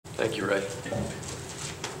Thank you, Ray.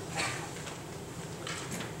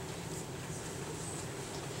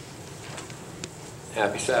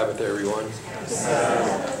 Happy Sabbath, everyone. Happy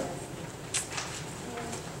Sabbath.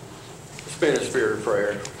 Let's be in a spirit of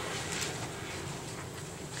prayer.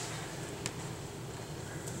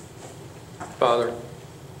 Father,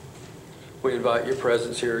 we invite your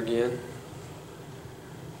presence here again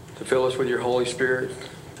to fill us with your Holy Spirit,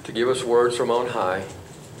 to give us words from on high.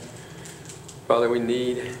 Father, we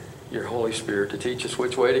need your Holy Spirit to teach us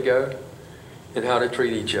which way to go and how to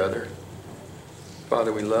treat each other.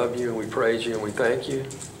 Father, we love you and we praise you and we thank you.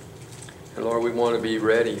 And Lord, we want to be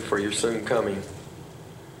ready for your soon coming.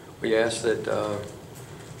 We ask that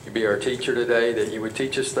you be our teacher today, that you would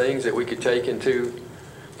teach us things that we could take into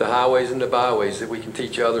the highways and the byways, that we can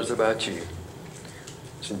teach others about you.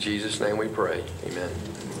 It's in Jesus' name we pray. Amen.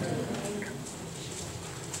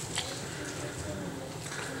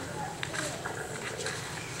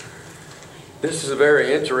 This is a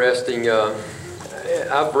very interesting,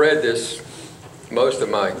 I've read this most of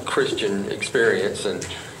my Christian experience, and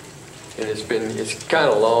it's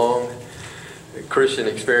kind of long. Christian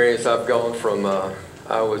experience. I've gone from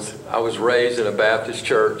I was raised in a Baptist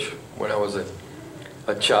church when I was a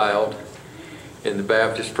child, and the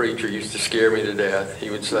Baptist preacher used to scare me to death.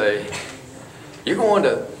 He would say, "You're going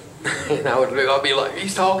to," and I'd be like,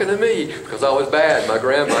 "He's talking to me," because I was bad. My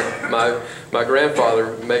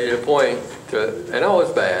grandfather made it a point to, and I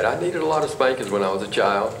was bad. I needed a lot of spankings when I was a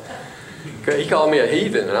child. He called me a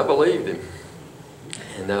heathen, and I believed him.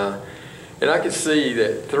 And I could see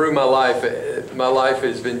that through my life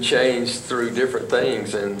has been changed through different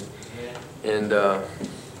things, and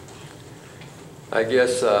I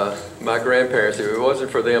guess my grandparents, if it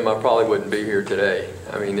wasn't for them, I probably wouldn't be here today.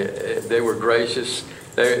 I mean, they were gracious.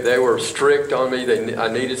 They were strict on me. I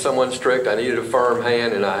needed someone strict. I needed a firm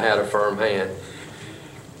hand, and I had a firm hand.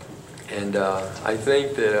 And I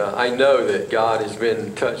think that I know that God has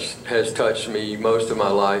touched me most of my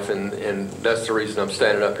life, and that's the reason I'm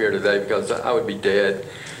standing up here today, because I would be dead.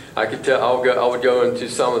 I could tell. I would go into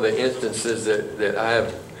some of the instances that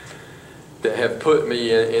have put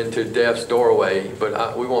me into death's doorway,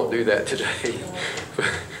 but we won't do that today.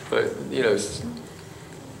 but you know,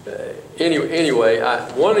 anyway,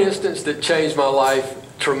 one instance that changed my life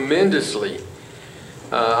tremendously.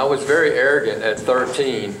 I was very arrogant at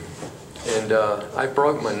 13. And I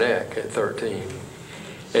broke my neck at 13.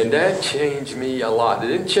 And that changed me a lot. It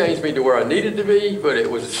didn't change me to where I needed to be, but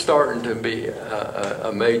it was starting to be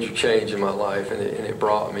a major change in my life, and it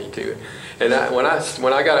brought me to it. And when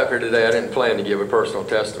I got up here today, I didn't plan to give a personal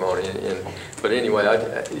testimony. But anyway,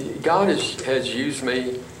 God has used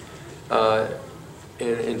me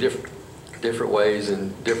in different ways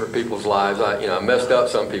in different people's lives. I messed up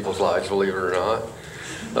some people's lives, believe it or not.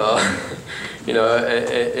 You know,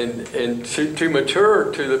 and to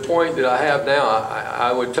mature to the point that I have now,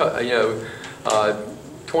 I would,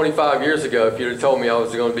 25 years ago, if you'd have told me I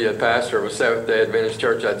was going to be a pastor of a Seventh-day Adventist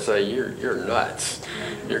church, I'd say, you're nuts.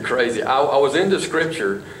 You're crazy. I was into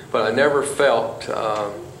Scripture, but I never felt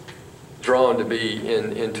drawn to be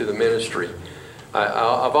into the ministry.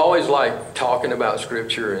 I've always liked talking about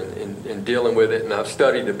Scripture and dealing with it, and I've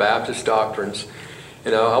studied the Baptist doctrines.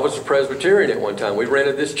 You know, I was a Presbyterian at one time. We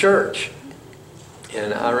rented this church.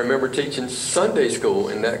 And I remember teaching Sunday school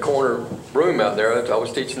in that corner room out there. I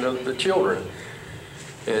was teaching the children.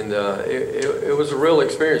 And it was a real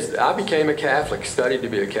experience. I became a Catholic, studied to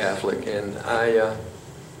be a Catholic. And I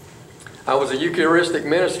was a Eucharistic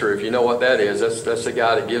minister, if you know what that is. That's the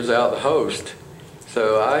guy that gives out the host.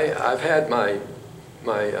 So I've had my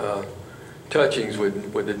touchings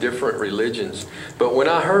with the different religions. But when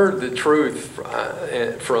I heard the truth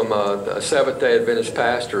from a Seventh-day Adventist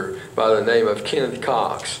pastor by the name of Kenneth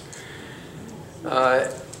Cox,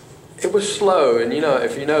 it was slow. And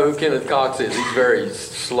if you know who Kenneth Cox is, he's very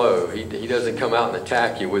slow. He doesn't come out and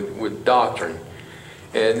attack you with doctrine.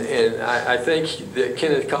 And I think that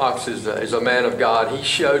Kenneth Cox is a man of God. He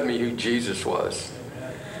showed me who Jesus was.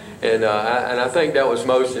 And I think that was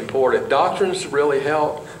most important. Doctrines really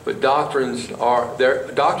help, but doctrines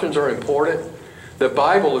are important. The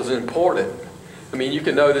Bible is important. I mean, you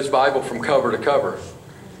can know this Bible from cover to cover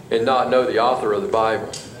and not know the author of the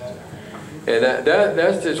Bible. And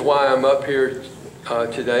that's just why I'm up here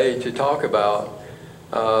today to talk about.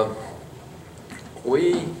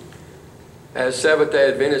 We, as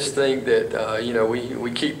Seventh-day Adventists, think that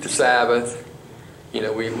we keep the Sabbath.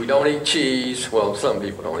 We don't eat cheese. Well, some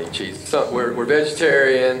people don't eat cheese. We're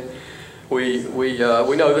vegetarian. We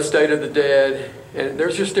know the state of the dead, and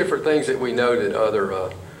there's just different things that we know that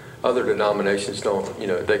other denominations don't.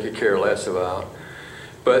 They could care less about.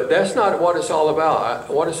 But that's not what it's all about.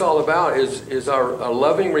 What it's all about is our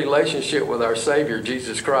loving relationship with our Savior,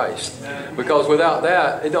 Jesus Christ. Because without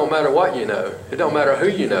that, it don't matter what you know. It don't matter who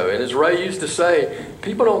you know. And as Ray used to say,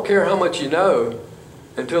 people don't care how much you know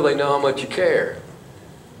until they know how much you care.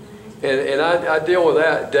 And I deal with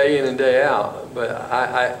that day in and day out.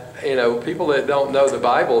 But people that don't know the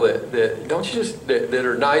Bible, that don't you just that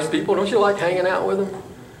are nice people, don't you like hanging out with them?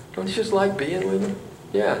 Don't you just like being with them?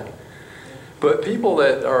 Yeah. But people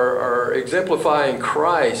that are exemplifying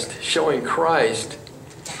Christ, showing Christ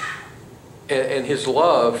and His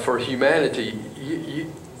love for humanity,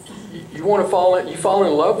 you want to fall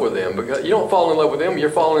in love with them. Because you don't fall in love with them,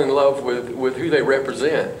 you're falling in love with who they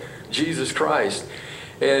represent, Jesus Christ.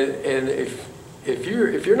 And if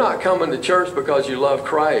you're not coming to church because you love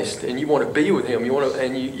Christ and you want to be with Him,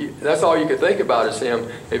 that's all you can think about is Him.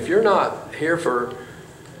 If you're not here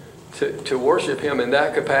to worship Him in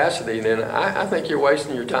that capacity, then I think you're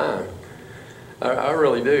wasting your time. I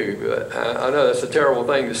really do. But I know that's a terrible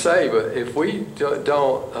thing to say, but if we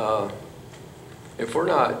if we're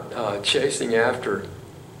not chasing after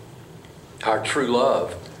our true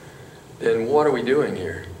love, then what are we doing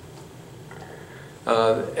here?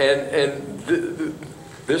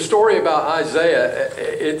 This story about Isaiah,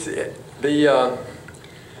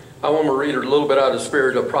 I want to read a little bit out of the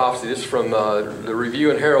Spirit of Prophecy. This is from the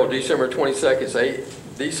Review and Herald, December the 22nd,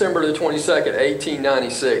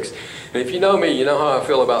 1896. And if you know me, you know how I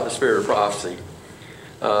feel about the Spirit of Prophecy.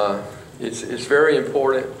 It's very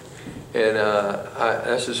important, and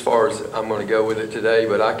that's as far as I'm going to go with it today.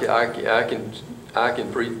 But I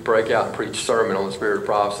can break out and preach a sermon on the Spirit of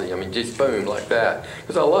Prophecy. I mean, just boom, like that,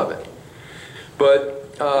 because I love it.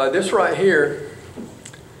 But this right here,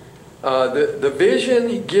 the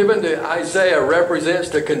vision given to Isaiah represents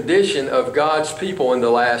the condition of God's people in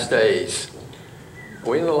the last days. Are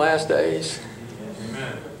we in the last days?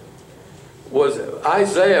 Amen. Was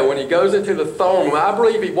Isaiah, when he goes into the throne room, I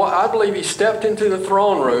believe he stepped into the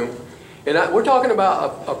throne room, and we're talking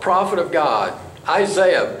about a prophet of God.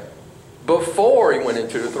 Isaiah, before he went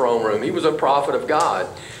into the throne room, he was a prophet of God.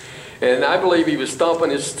 And I believe he was thumping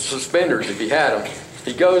his suspenders if he had them.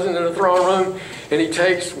 He goes into the throne room and he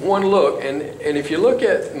takes one look. And if you look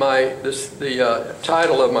at the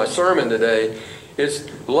title of my sermon today, it's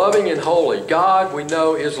Loving and Holy. God, we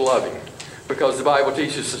know, is loving, because the Bible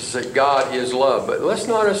teaches us that God is love. But let's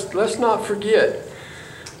not forget,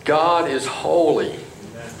 God is holy.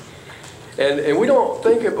 And we don't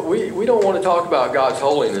we don't want to talk about God's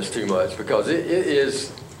holiness too much, because it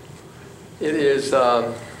is.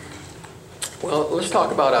 Well, let's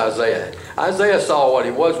talk about Isaiah. Isaiah saw what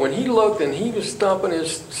he was. When he looked and he was thumping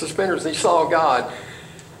his suspenders and he saw God,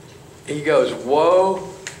 he goes, "Woe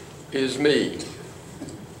is me."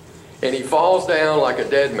 And he falls down like a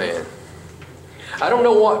dead man. I don't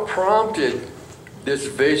know what prompted this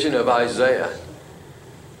vision of Isaiah.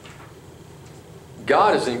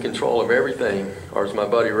 God is in control of everything, or as my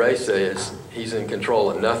buddy Ray says, He's in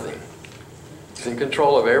control of nothing. He's in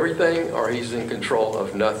control of everything, or He's in control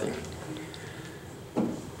of nothing.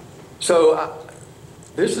 So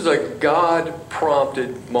this is a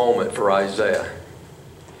God-prompted moment for Isaiah.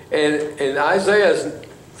 And Isaiah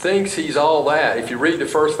thinks he's all that. If you read the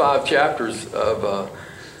first 5 chapters of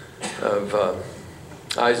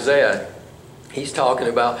Isaiah, he's talking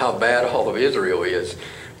about how bad all of Israel is.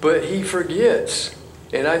 But he forgets.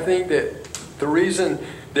 And I think that the reason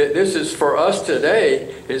that this is for us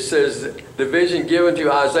today, it says the vision given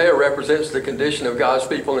to Isaiah represents the condition of God's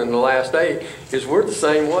people in the last day, is we're the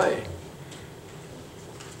same way.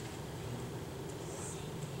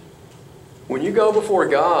 When you go before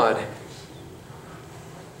God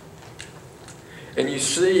and you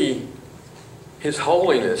see His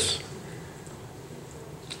holiness,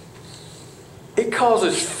 it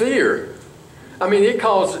causes fear. I mean, it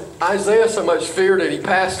caused Isaiah so much fear that he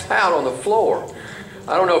passed out on the floor.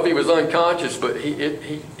 I don't know if he was unconscious, but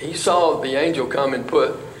he saw the angel come and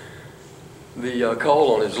put the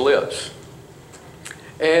coal on his lips.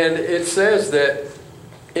 And it says that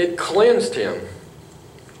it cleansed him.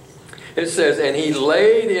 It says, "And he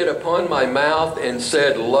laid it upon my mouth and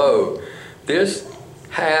said, Lo, this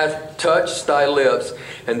hath touched thy lips,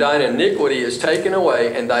 and thine iniquity is taken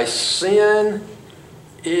away, and thy sin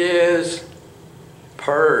is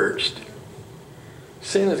purged."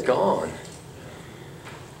 Sin is gone.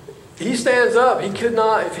 He stands up. He could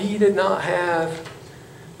not, if he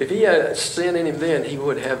had sin in him then, he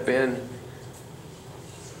would have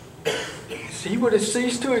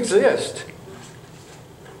ceased to exist.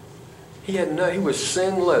 He was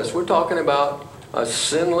sinless. We're talking about a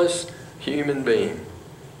sinless human being.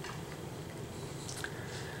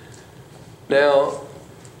 Now,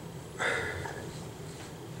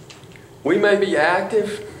 We may be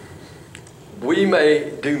active, we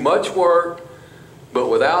may do much work, but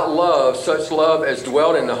without love, such love as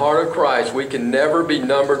dwelt in the heart of Christ, we can never be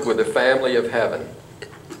numbered with the family of heaven.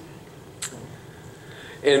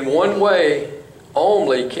 In one way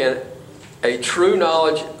only can a true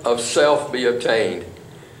knowledge of self be obtained.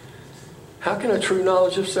 How can a true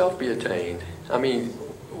knowledge of self be attained? I mean,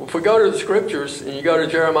 if we go to the scriptures and you go to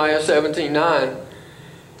Jeremiah 17:9,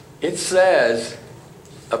 it says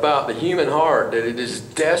about the human heart that it is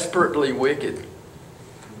desperately wicked.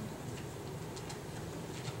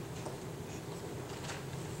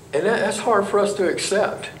 And that's hard for us to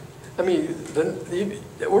accept. I mean,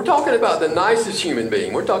 we're talking about the nicest human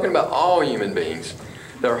being. We're talking about all human beings.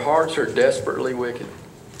 Their hearts are desperately wicked.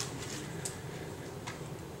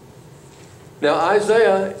 Now,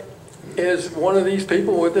 Isaiah is one of these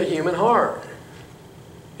people with a human heart.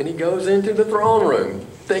 And he goes into the throne room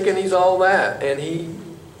thinking he's all that. And he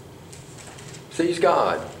sees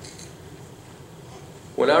God.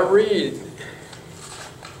 When I read,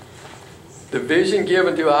 the vision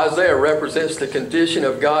given to Isaiah represents the condition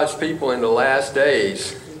of God's people in the last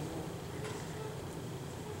days.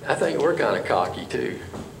 I think we're kind of cocky too.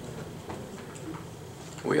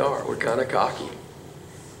 We are. We're kind of cocky.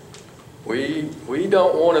 We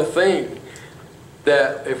don't want to think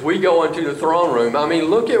that if we go into the throne room, I mean,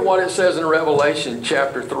 look at what it says in Revelation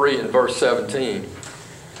chapter 3 and verse 17.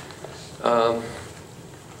 I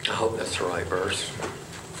hope that's the right verse.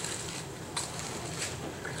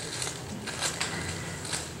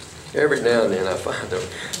 Every now and then I find them.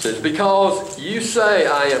 It says, because you say,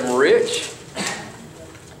 I am rich,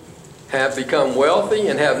 have become wealthy,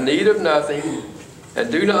 and have need of nothing, and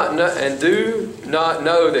do not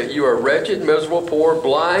know that you are wretched, miserable, poor,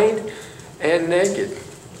 blind, and naked.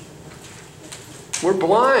 We're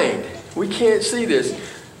blind. We can't see this.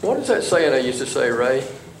 What is that saying I used to say, Ray?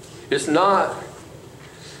 It's not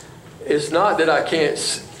that I can't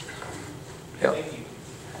see. Yeah.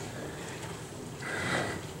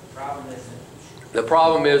 The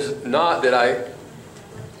problem is not that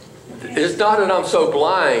it's not that I'm so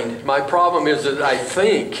blind. My problem is that I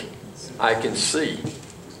think I can see.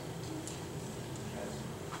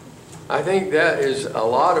 I think that is a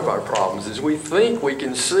lot of our problems, is we think we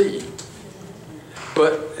can see.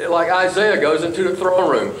 But like Isaiah goes into the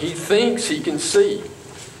throne room, he thinks he can see.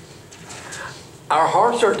 Our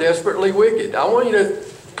hearts are desperately wicked. I want you to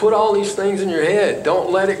put all these things in your head.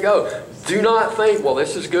 Don't let it go. Do not think, well,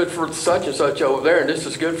 this is good for such and such over there, and this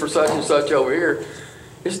is good for such and such over here.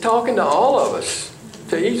 It's talking to all of us.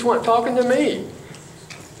 To each one, talking to me.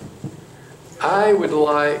 I would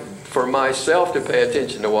like for myself to pay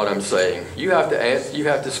attention to what I'm saying. You have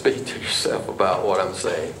to speak to yourself about what I'm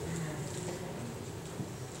saying.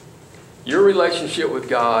 Your relationship with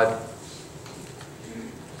God.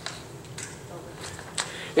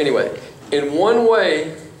 Anyway, in one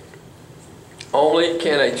way only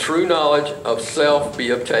can a true knowledge of self be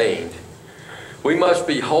obtained. We must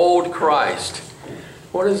behold Christ.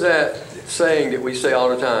 What is that saying that we say all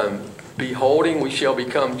the time? Beholding, we shall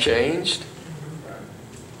become changed.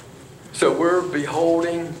 So we're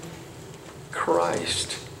beholding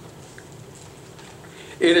Christ.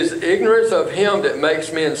 It is ignorance of Him that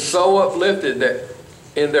makes men so uplifted that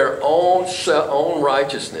in their own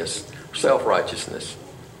righteousness, self-righteousness.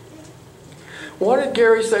 What did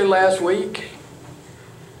Gary say last week?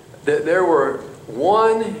 That there were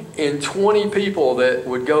 1 in 20 people that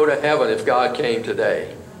would go to heaven if God came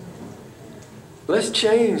today. Let's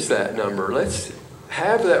change that number. Let's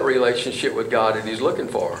have that relationship with God that He's looking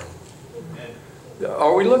for.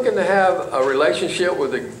 Are we looking to have a relationship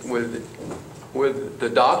with the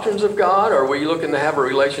doctrines of God, or are we looking to have a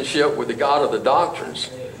relationship with the God of the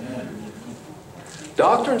doctrines?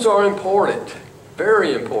 Doctrines are important,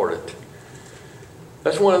 very important.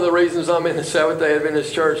 That's one of the reasons I'm in the Seventh-day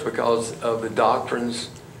Adventist Church, because of the doctrines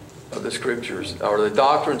of the Scriptures, or the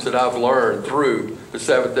doctrines that I've learned through the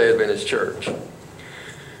Seventh-day Adventist Church.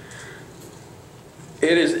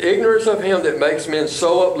 It is ignorance of Him that makes men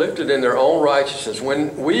so uplifted in their own righteousness.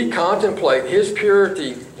 When we contemplate His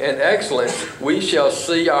purity and excellence, we shall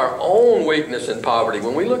see our own weakness and poverty.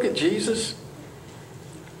 When we look at Jesus,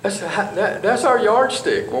 that's our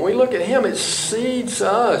yardstick. When we look at Him, it seeds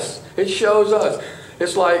us. It shows us.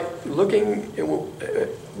 It's like looking,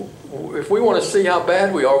 if we want to see how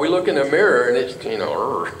bad we are, we look in the mirror and it's,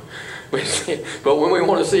 we see, but when we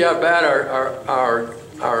want to see how bad our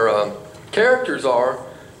characters are,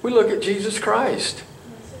 we look at Jesus Christ.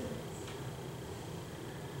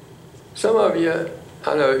 Some of you,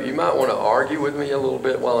 I know you might want to argue with me a little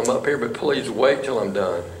bit while I'm up here, but please wait till I'm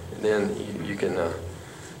done. And then you can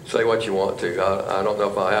say what you want to. I don't know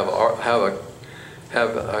if I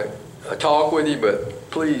have a talk with you, but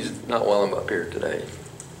please, not while I'm up here today.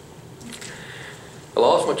 I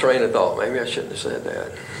lost my train of thought. Maybe I shouldn't have said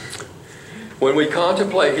that. When we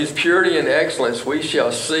contemplate his purity and excellence, we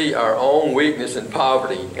shall see our own weakness and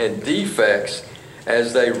poverty and defects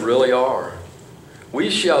as they really are. We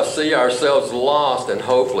shall see ourselves lost and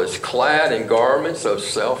hopeless, clad in garments of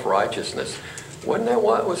self-righteousness. Wasn't that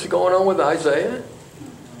what was going on with Isaiah?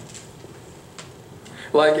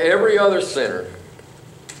 Like every other sinner,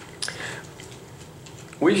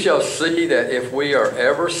 we shall see that if we are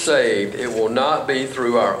ever saved, it will not be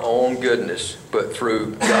through our own goodness, but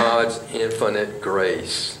through God's infinite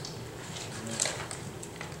grace.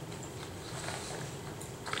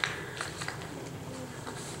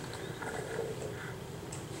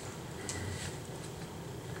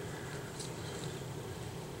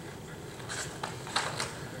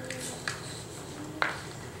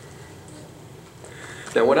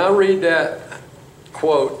 Now, when I read that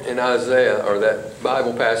quote in Isaiah, or that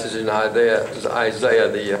Bible passage in Isaiah,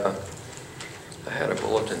 I had a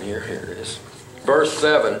bulletin here. Here it is. Verse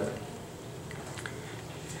 7.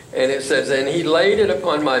 And it says, "And he laid it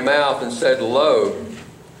upon my mouth and said, Lo,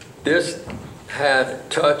 this hath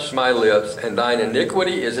touched my lips, and thine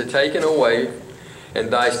iniquity is taken away,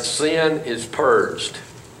 and thy sin is purged."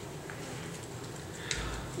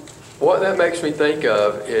 What that makes me think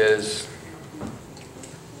of is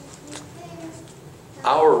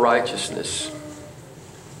our righteousness.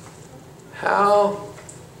 How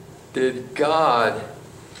did God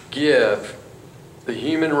give the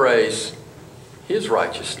human race his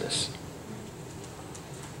righteousness?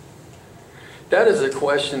 That is a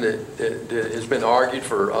question that has been argued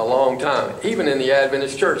for a long time. Even in the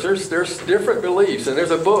Adventist church, there's different beliefs. And there's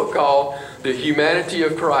a book called The Humanity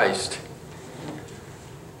of Christ.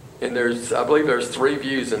 And I believe there's 3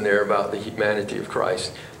 views in there about the humanity of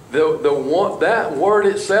Christ. That word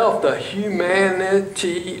itself, the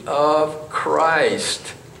humanity of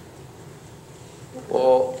Christ.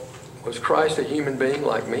 Well, was Christ a human being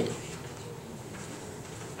like me?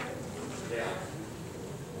 Yeah.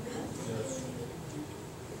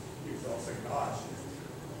 He was also God.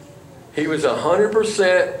 He was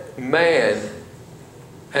 100% man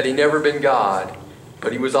had he never been God,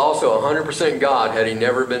 but he was also 100% God had he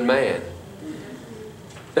never been man.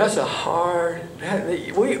 That's a hard...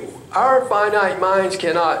 Our finite minds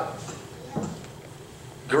cannot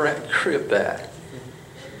grip that.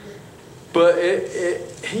 But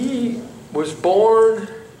he was born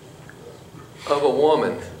of a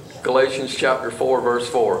woman. Galatians chapter 4, verse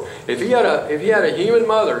 4. If he had a human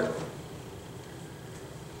mother,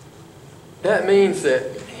 that means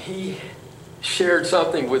that he shared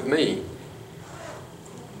something with me.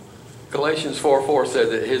 Galatians 4:4 said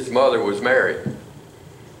that his mother was Mary.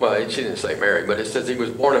 Well, she didn't say Mary, but it says he was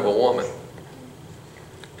born of a woman.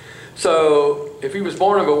 So, if he was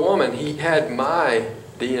born of a woman, he had my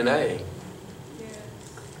DNA.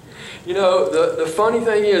 You know, the funny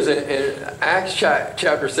thing is, in Acts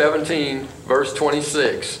chapter 17, verse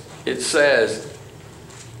 26, it says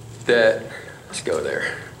that, let's go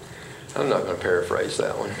there. I'm not going to paraphrase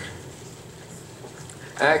that one.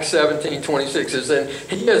 Acts 17:26 is, "And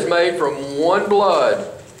he has made from one blood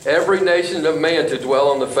every nation of man to dwell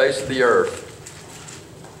on the face of the earth."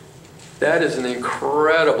 That is an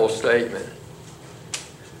incredible statement.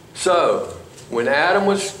 So, when Adam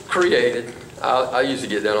was created, I usually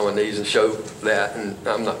get down on my knees and show that, and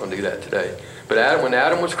I'm not going to do that today. But when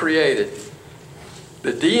Adam was created,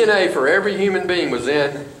 the DNA for every human being was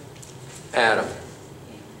in Adam.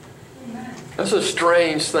 That's a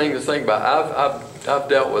strange thing to think about. I've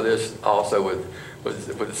dealt with this also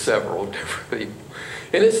with several different people.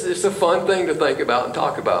 And it's a fun thing to think about and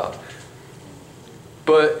talk about.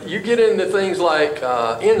 But you get into things like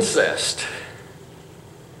incest.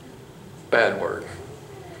 Bad word.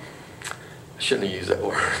 I shouldn't have used that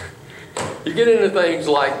word. You get into things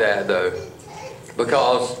like that, though,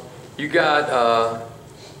 because you got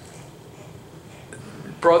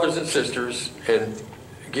brothers and sisters and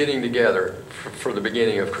getting together for the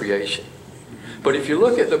beginning of creation. But if you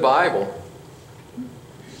look at the Bible,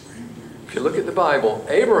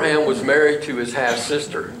 Abraham was married to his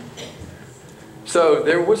half-sister. So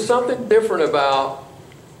there was something different about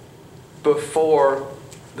before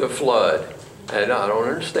the flood. And I don't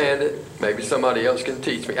understand it. Maybe somebody else can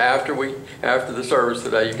teach me. After the service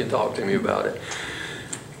today, you can talk to me about it.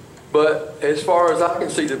 But as far as I can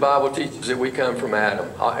see, the Bible teaches that we come from Adam.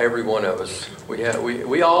 Every one of us.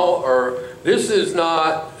 We all are. This is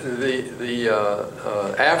not the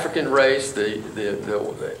African race, the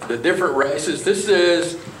different races. This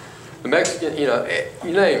is the Mexican, you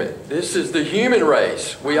name it. This is the human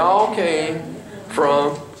race. We all came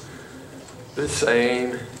from the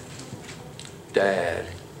same dad,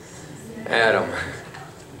 Adam.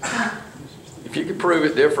 If you could prove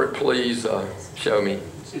it different, please show me.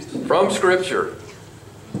 From Scripture.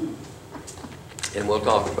 And we'll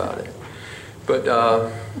talk about it.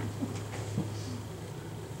 But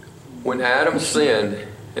when Adam sinned,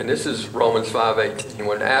 and this is Romans 5:18,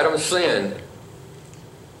 when Adam sinned,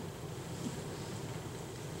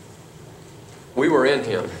 we were in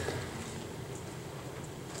him.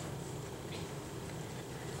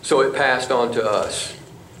 So it passed on to us.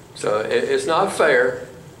 So it's not fair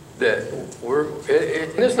that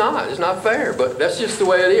and it's not fair, but that's just the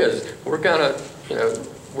way it is. We're kind of,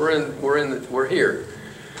 we're here.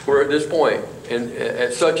 We're at this point, and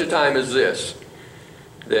at such a time as this,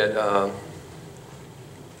 that,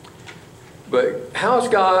 but how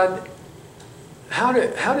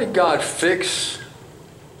did God fix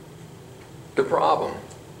the problem?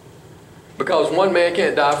 Because one man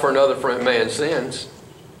can't die for another man's sins.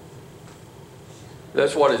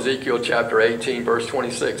 That's what Ezekiel chapter 18, verse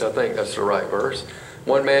 26, I think that's the right verse.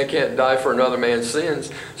 One man can't die for another man's sins.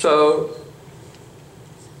 So,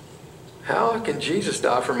 how can Jesus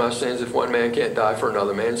die for my sins if one man can't die for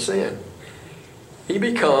another man's sin? He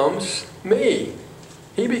becomes me.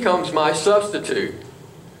 He becomes my substitute.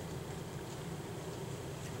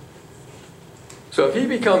 So if he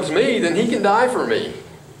becomes me, then he can die for me.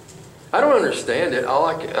 I don't understand it.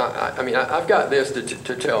 I've got this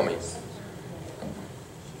to tell me.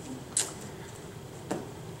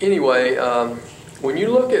 Anyway, when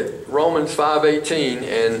you look at Romans 5:18,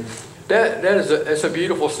 and that's a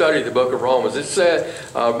beautiful study of the book of Romans. It said,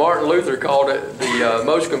 Martin Luther called it the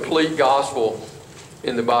most complete gospel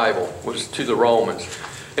in the Bible, was to the Romans.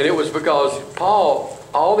 And it was because Paul,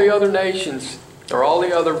 all the other nations, or all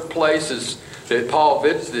the other places that Paul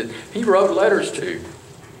visited, he wrote letters to.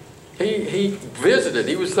 He visited,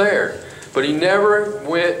 he was there. But he never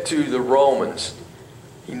went to the Romans.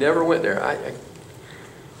 He never went there.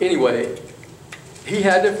 Anyway, he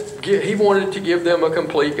wanted to give them a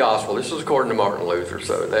complete gospel. This is according to Martin Luther,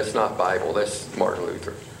 so that's not Bible, that's Martin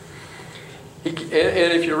Luther. And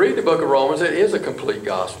if you read the book of Romans, it is a complete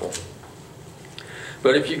gospel.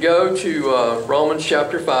 But if you go to Romans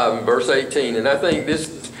chapter 5 and verse 18, and I think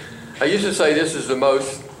I used to say this is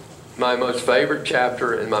my most favorite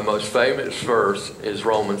chapter and my most famous verse is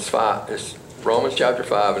Romans 5. It's Romans chapter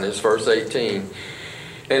 5 and it's verse 18.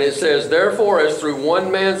 And it says, therefore, as through one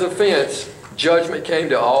man's offense, judgment came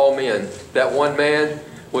to all men. That one man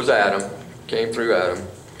was Adam, came through Adam,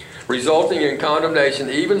 resulting in condemnation.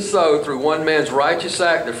 Even so, through one man's righteous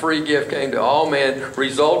act, the free gift came to all men,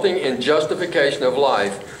 resulting in justification of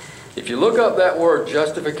life. If you look up that word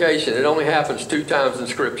justification, it only happens 2 times in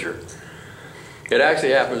Scripture. It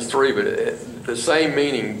actually happens 3, but the same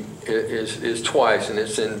meaning is twice, and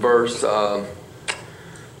it's in verse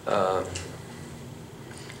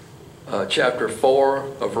chapter 4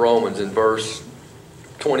 of Romans in verse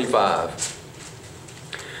 25.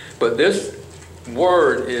 But this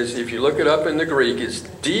word is, if you look it up in the Greek, it's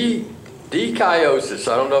dikaiosis.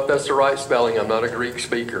 I don't know if that's the right spelling. I'm not a Greek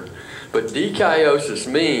speaker. But dikaiosis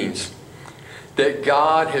means that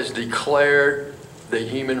God has declared the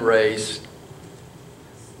human race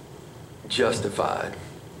justified.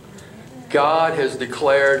 God has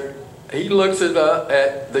declared, he looks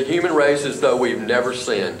at the human race as though we've never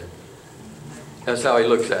sinned. That's how he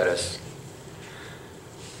looks at us.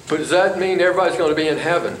 But does that mean everybody's going to be in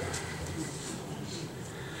heaven?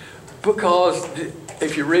 Because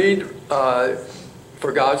if you read,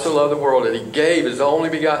 for God so loved the world that he gave his only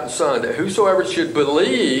begotten Son, that whosoever should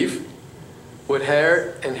believe would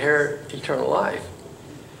inherit eternal life.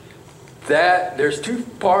 That there's two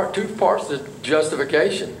parts to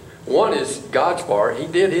justification. One is God's part. He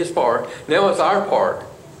did his part. Now it's our part.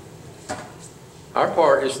 Our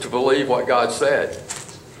part is to believe what God said.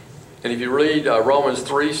 And if you read Romans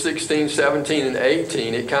 3, 16, 17, and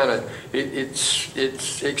 18, it kind of it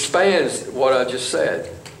expands what I just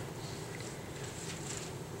said.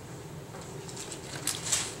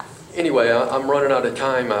 Anyway, I'm running out of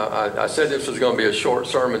time. I said this was going to be a short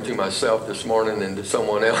sermon to myself this morning and to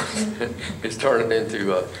someone else. It's turning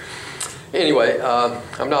into... Anyway,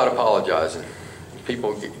 I'm not apologizing.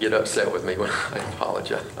 People get upset with me when I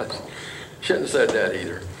apologize. Shouldn't have said that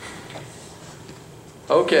either.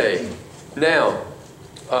 Okay, now,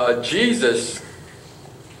 Jesus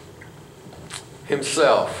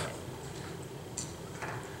himself,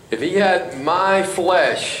 if he had my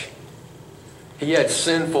flesh, he had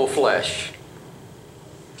sinful flesh.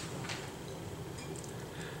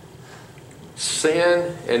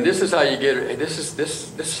 Sin, and this is how you get it. This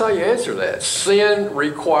is how you answer that. Sin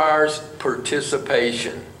requires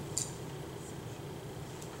participation.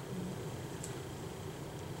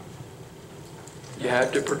 You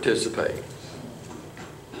have to participate.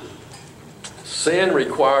 Sin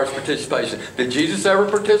requires participation. Did Jesus ever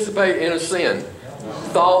participate in a sin?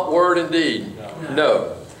 Thought, word, and deed?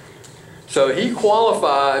 No. So he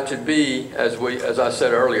qualified to be, as I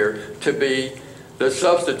said earlier, to be the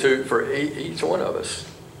substitute for each one of us,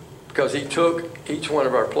 because he took each one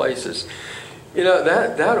of our places. You know,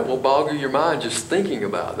 that will boggle your mind just thinking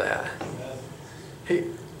about that.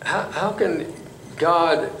 How can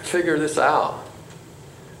God figure this out?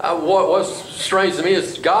 What's strange to me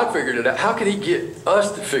is God figured it out. How could he get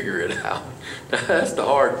us to figure it out? That's the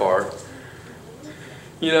hard part.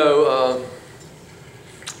 You know,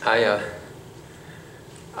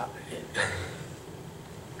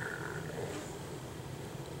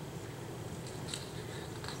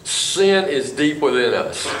 sin is deep within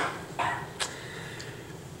us.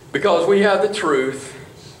 Because we have the truth,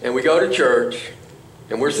 and we go to church,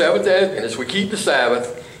 and we're Seventh-day Adventists, we keep the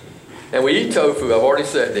Sabbath, and we eat tofu, I've already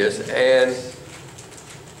said this, and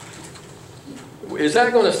is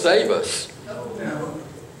that going to save us? No.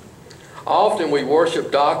 Often we worship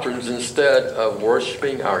doctrines instead of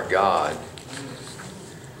worshiping our God.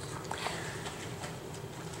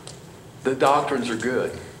 The doctrines are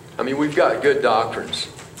good. I mean, we've got good doctrines.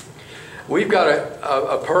 We've got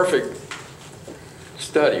a perfect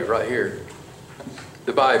study right here.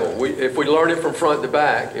 The Bible. If we learn it from front to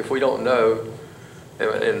back, if we don't know,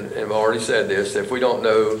 and I've already said this, if we don't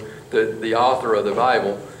know the author of the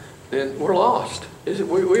Bible, then we're lost.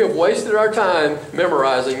 We have wasted our time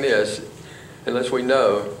memorizing this unless we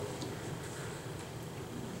know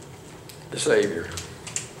the Savior.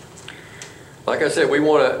 Like I said, we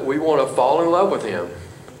want to fall in love with him.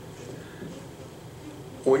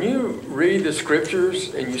 When you read the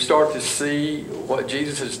scriptures and you start to see what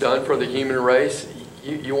Jesus has done for the human race,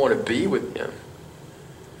 you want to be with him.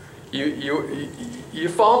 You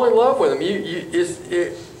fall in love with him.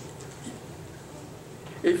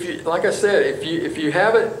 If you, like I said, if you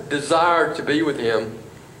haven't desired to be with him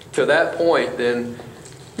to that point, then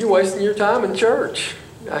you're wasting your time in church.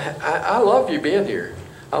 I love you being here.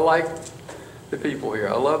 I like the people here.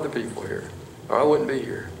 I love the people here, or I wouldn't be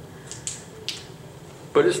here.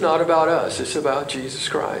 But it's not about us. It's about Jesus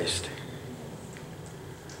Christ.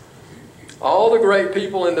 All the great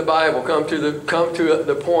people in the Bible come to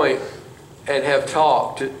the point and have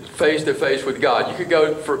talked face to face with God. You could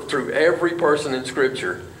go through every person in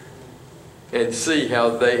Scripture and see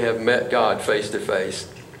how they have met God face to face.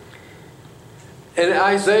 And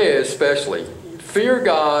Isaiah especially, fear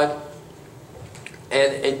God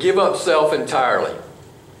and give up self entirely.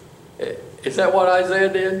 Is that what Isaiah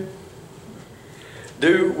did?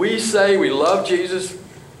 Do we say we love Jesus,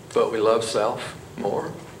 but we love self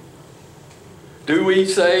more? Do we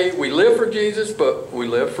say we live for Jesus, but we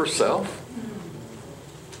live for self?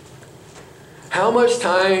 How much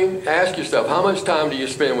time, ask yourself, how much time do you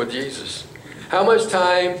spend with Jesus? How much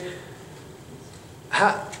time,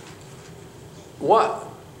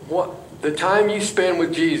 the time you spend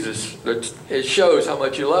with Jesus, it shows how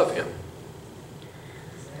much you love him.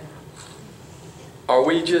 Are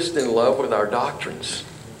we just in love with our doctrines?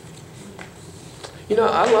 You know,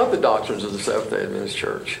 I love the doctrines of the Seventh-day Adventist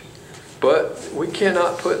Church, but we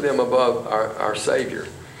cannot put them above our Savior.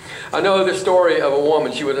 I know the story of a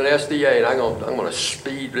woman. She was an SDA, and I'm going to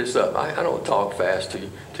speed this up. I don't talk fast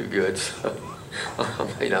too good, so I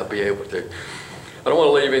may not be able to. I don't want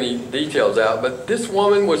to leave any details out, but this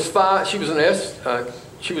woman was 5. She was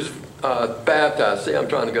baptized. See, I'm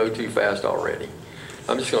trying to go too fast already.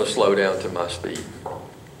 I'm just going to slow down to my speed.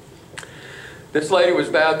 This lady was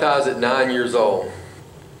baptized at 9 years old.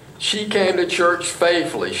 She came to church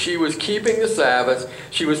faithfully. She was keeping the Sabbath.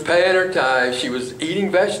 She was paying her tithes. She was eating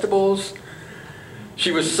vegetables.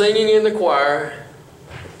 She was singing in the choir.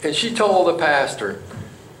 And she told the pastor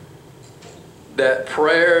that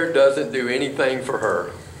prayer doesn't do anything for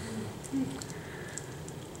her.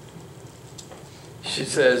 She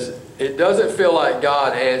says, it doesn't feel like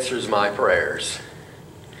God answers my prayers.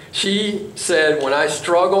 She said, when I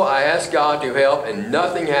struggle, I ask God to help and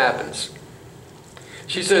nothing happens.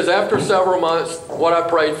 She says, after several months, what I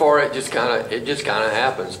prayed for, it just kind of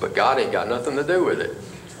happens, but God ain't got nothing to do with it.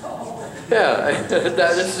 Yeah,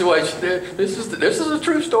 this is the way she did. This is a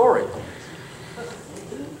true story.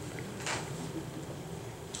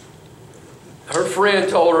 Her friend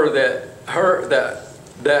told her that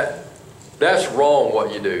that's wrong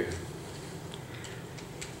what you do.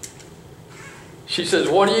 She says,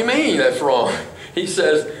 what do you mean that's wrong? He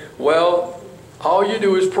says, well, All you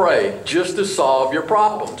do is pray just to solve your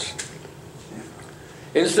problems,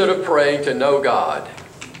 instead of praying to know God.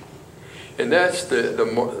 And that's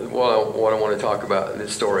what I want to talk about in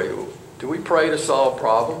this story. Do we pray to solve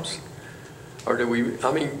problems? Or do we,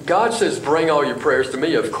 I mean, God says bring all your prayers to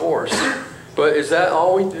me, of course. But is that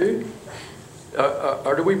all we do?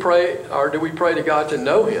 Or do we pray to God to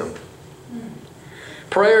know Him?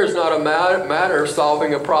 Prayer is not a matter of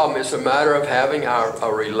solving a problem. It's a matter of having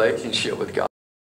a relationship with God.